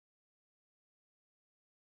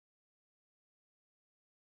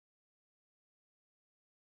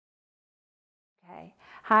Okay.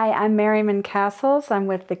 Hi, I'm Merriman Castles. I'm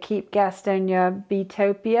with the Keep Gastonia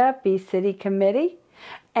Beetopia Bee City Committee,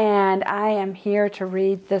 and I am here to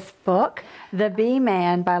read this book, The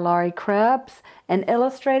Beeman by Laurie Krebs, and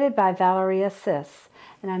illustrated by Valeria Sis.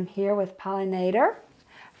 And I'm here with Pollinator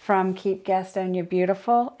from Keep Gastonia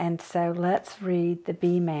Beautiful, and so let's read The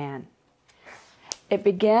Beeman. It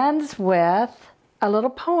begins with a little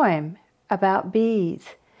poem about bees.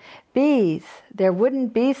 Bees, there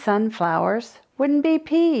wouldn't be sunflowers, wouldn't be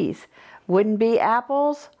peas, wouldn't be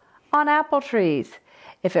apples on apple trees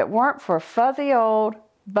if it weren't for fuzzy old,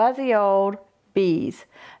 buzzy old bees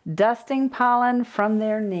dusting pollen from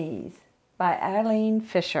their knees. By Eileen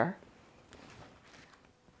Fisher.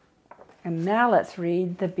 And now let's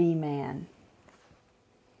read The Beeman.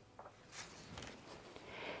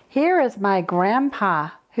 Here is my grandpa,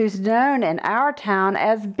 who's known in our town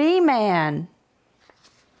as Beeman.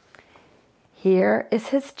 Here is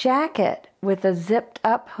his jacket with a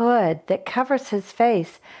zipped-up hood that covers his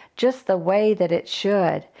face just the way that it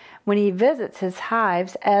should when he visits his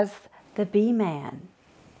hives as the Beeman.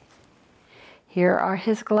 Here are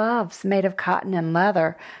his gloves made of cotton and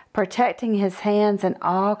leather, protecting his hands in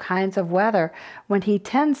all kinds of weather when he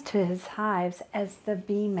tends to his hives as the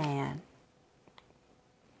Beeman.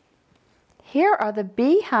 Here are the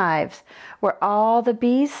beehives where all the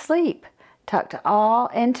bees sleep, tucked all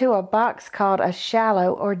into a box called a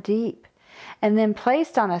shallow or deep, and then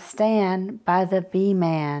placed on a stand by the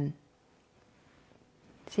Beeman.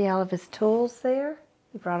 See all of his tools there?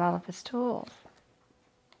 He brought all of his tools.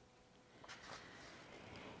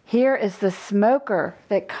 Here is the smoker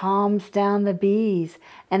that calms down the bees,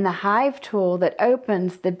 and the hive tool that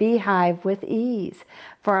opens the beehive with ease,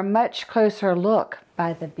 for a much closer look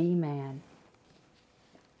by the Beeman.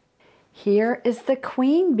 Here is the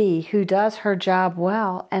queen bee who does her job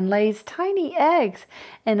well and lays tiny eggs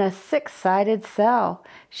in a six-sided cell.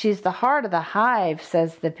 She's the heart of the hive,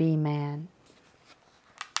 says the Beeman.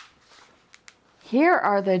 Here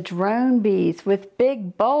are the drone bees with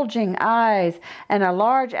big bulging eyes and a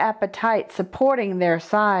large appetite supporting their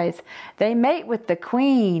size. They mate with the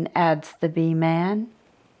queen, adds the Beeman.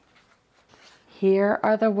 Here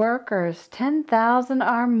are the workers, 10,000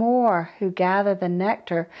 or more, who gather the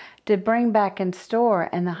nectar to bring back and store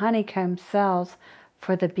in the honeycomb cells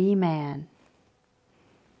for the Beeman.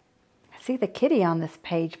 I see the kitty on this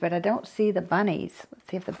page, but I don't see the bunnies. Let's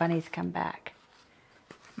see if the bunnies come back.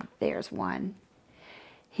 There's one.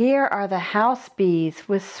 Here are the house bees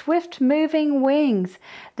with swift-moving wings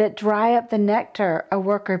that dry up the nectar a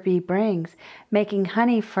worker bee brings, making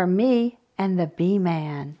honey for me and the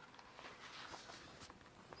Beeman.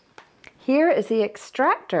 Here is the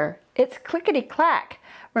extractor. It's clickety-clack,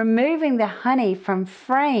 removing the honey from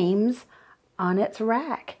frames on its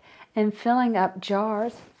rack and filling up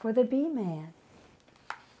jars for the Beeman.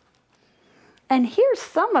 And here's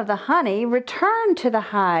some of the honey returned to the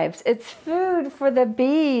hives. It's food for the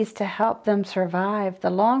bees to help them survive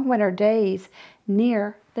the long winter days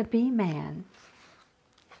near the Beeman.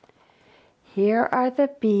 Here are the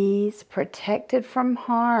bees protected from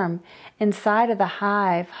harm inside of the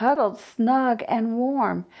hive, huddled snug and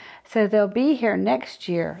warm, so they'll be here next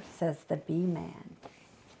year, says the Beeman.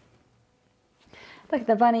 Look,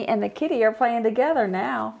 the bunny and the kitty are playing together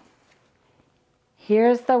now.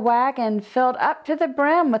 Here's the wagon filled up to the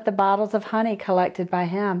brim with the bottles of honey collected by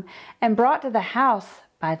him and brought to the house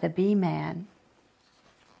by the Beeman.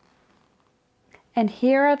 And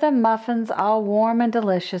here are the muffins all warm and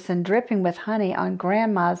delicious and dripping with honey on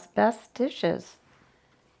Grandma's best dishes.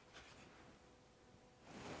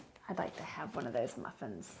 I'd like to have one of those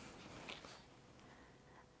muffins.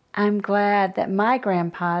 I'm glad that my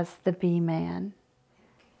grandpa's the Beeman.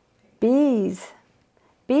 Bees.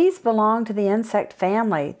 Bees belong to the insect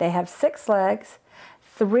family. They have 6 legs,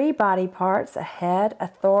 3 body parts, a head, a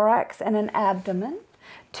thorax, and an abdomen,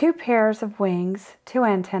 2 pairs of wings, 2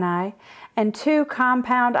 antennae, and 2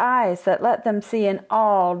 compound eyes that let them see in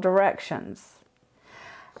all directions.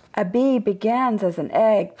 A bee begins as an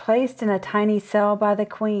egg placed in a tiny cell by the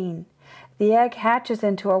queen. The egg hatches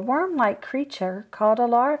into a worm-like creature called a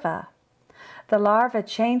larva. The larva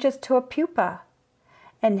changes to a pupa,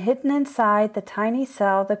 and hidden inside the tiny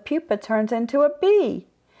cell, the pupa turns into a bee.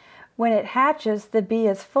 When it hatches, the bee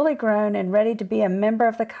is fully grown and ready to be a member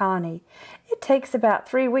of the colony. It takes about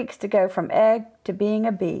 3 weeks to go from egg to being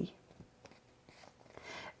a bee.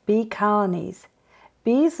 Bee colonies.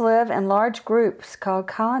 Bees live in large groups called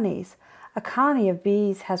colonies. A colony of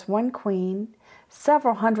bees has 1 queen,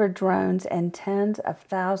 several hundred drones, and tens of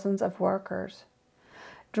thousands of workers.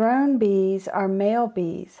 Drone bees are male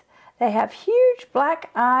bees. They have huge black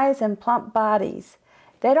eyes and plump bodies.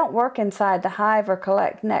 They don't work inside the hive or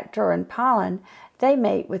collect nectar and pollen. They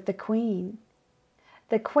mate with the queen.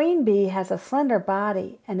 The queen bee has a slender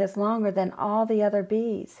body and is longer than all the other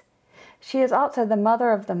bees. She is also the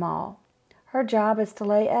mother of them all. Her job is to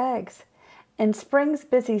lay eggs. In spring's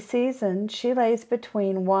busy season, she lays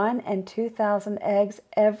between 1,000 and 2,000 eggs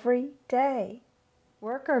every day.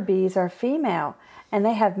 Worker bees are female, and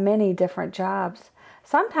they have many different jobs.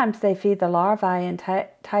 Sometimes they feed the larvae and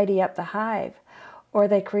tidy up the hive, or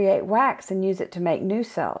they create wax and use it to make new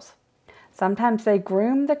cells. Sometimes they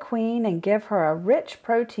groom the queen and give her a rich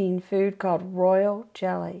protein food called royal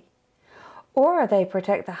jelly. Or they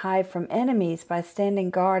protect the hive from enemies by standing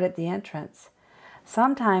guard at the entrance.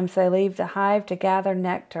 Sometimes they leave the hive to gather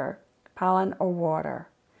nectar, pollen, or water.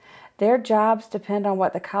 Their jobs depend on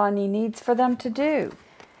what the colony needs for them to do.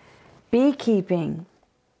 Beekeeping.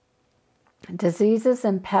 Diseases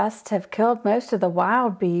and pests have killed most of the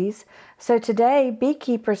wild bees, so today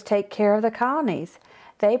beekeepers take care of the colonies.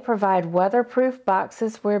 They provide weatherproof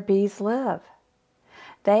boxes where bees live.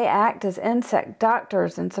 They act as insect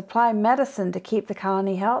doctors and supply medicine to keep the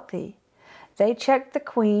colony healthy. They check the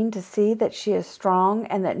queen to see that she is strong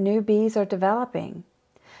and that new bees are developing.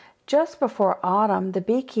 Just before autumn, the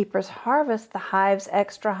beekeepers harvest the hive's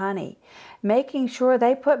extra honey, making sure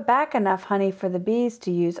they put back enough honey for the bees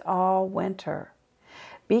to use all winter.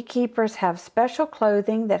 Beekeepers have special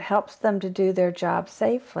clothing that helps them to do their job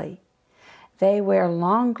safely. They wear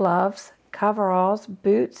long gloves, coveralls,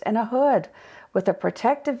 boots, and a hood with a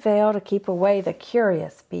protective veil to keep away the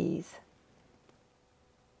curious bees.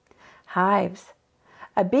 Hives.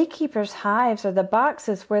 A beekeeper's hives are the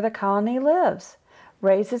boxes where the colony lives,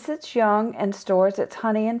 raises its young, and stores its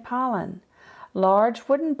honey and pollen. Large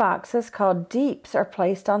wooden boxes called deeps are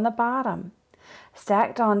placed on the bottom.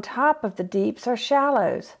 Stacked on top of the deeps are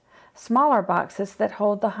shallows, smaller boxes that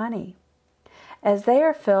hold the honey. As they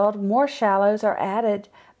are filled, more shallows are added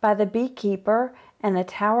by the beekeeper and the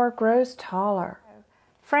tower grows taller.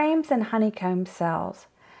 Frames and honeycomb cells.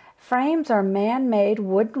 Frames are man-made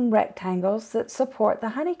wooden rectangles that support the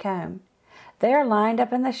honeycomb. They are lined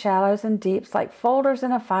up in the shallows and deeps like folders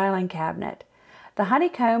in a filing cabinet. The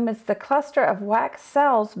honeycomb is the cluster of wax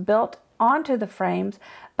cells built onto the frames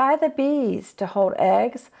by the bees to hold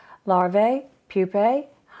eggs, larvae, pupae,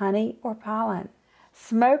 honey, or pollen.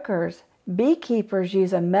 Smokers. Beekeepers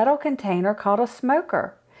use a metal container called a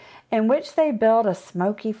smoker, in which they build a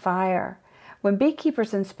smoky fire. When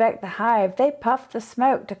beekeepers inspect the hive, they puff the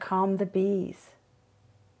smoke to calm the bees.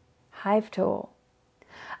 Hive tool.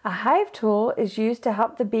 A hive tool is used to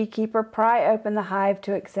help the beekeeper pry open the hive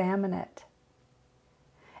to examine it.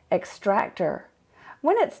 Extractor.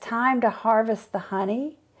 When it's time to harvest the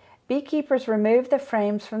honey, beekeepers remove the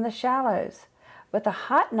frames from the shallows. With a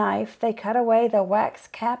hot knife, they cut away the wax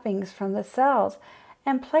cappings from the cells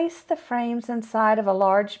and place the frames inside of a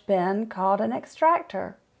large bin called an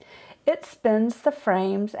extractor. It spins the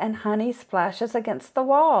frames and honey splashes against the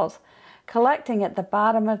walls, collecting at the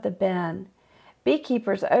bottom of the bin.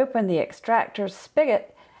 Beekeepers open the extractor's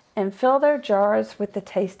spigot and fill their jars with the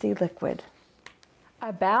tasty liquid.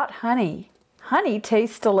 About honey. Honey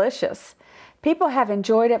tastes delicious. People have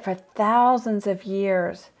enjoyed it for thousands of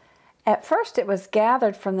years. At first it was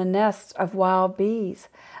gathered from the nests of wild bees.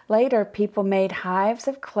 Later people made hives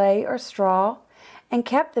of clay or straw and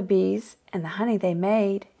kept the bees and the honey they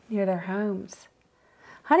made near their homes.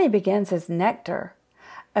 Honey begins as nectar,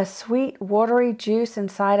 a sweet, watery juice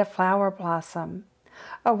inside a flower blossom.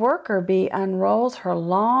 A worker bee unrolls her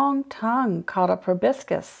long tongue called a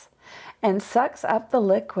proboscis and sucks up the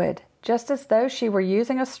liquid just as though she were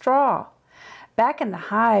using a straw. Back in the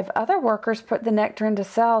hive, other workers put the nectar into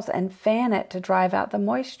cells and fan it to drive out the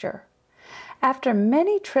moisture. After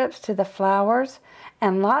many trips to the flowers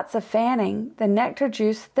and lots of fanning, the nectar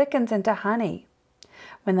juice thickens into honey.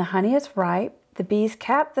 When the honey is ripe, the bees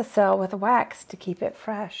cap the cell with wax to keep it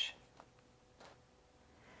fresh.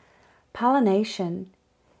 Pollination.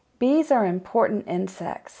 Bees are important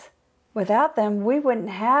insects. Without them, we wouldn't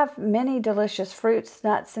have many delicious fruits,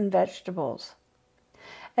 nuts, and vegetables.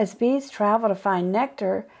 As bees travel to find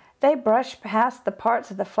nectar, they brush past the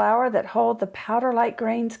parts of the flower that hold the powder-like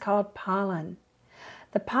grains called pollen.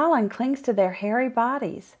 The pollen clings to their hairy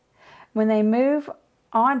bodies. When they move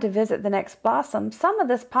on to visit the next blossom, some of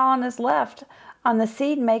this pollen is left on the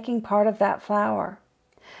seed-making part of that flower.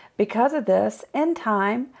 Because of this, in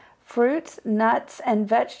time, fruits, nuts, and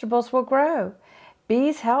vegetables will grow.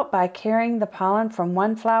 Bees help by carrying the pollen from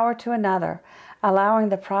one flower to another, allowing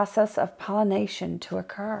the process of pollination to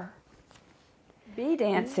occur. Bee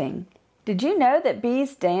dancing. Did you know that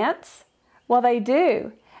bees dance? Well, they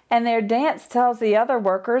do, and their dance tells the other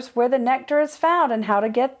workers where the nectar is found and how to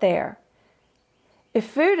get there. If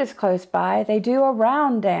food is close by, they do a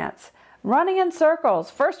round dance, running in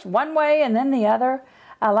circles, first one way and then the other,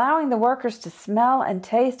 allowing the workers to smell and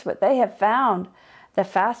taste what they have found. The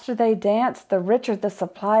faster they dance, the richer the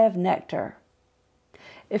supply of nectar.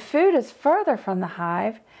 If food is further from the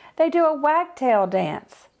hive, they do a wagtail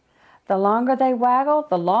dance. The longer they waggle,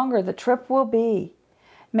 the longer the trip will be.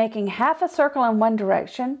 Making half a circle in one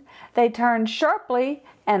direction, they turn sharply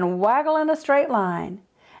and waggle in a straight line,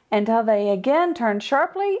 until they again turn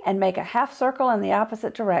sharply and make a half circle in the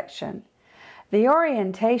opposite direction. The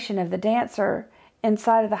orientation of the dancer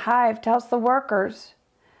inside of the hive tells the workers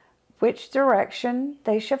which direction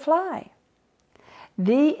they should fly.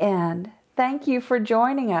 The end. Thank you for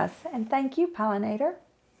joining us, and thank you, pollinator.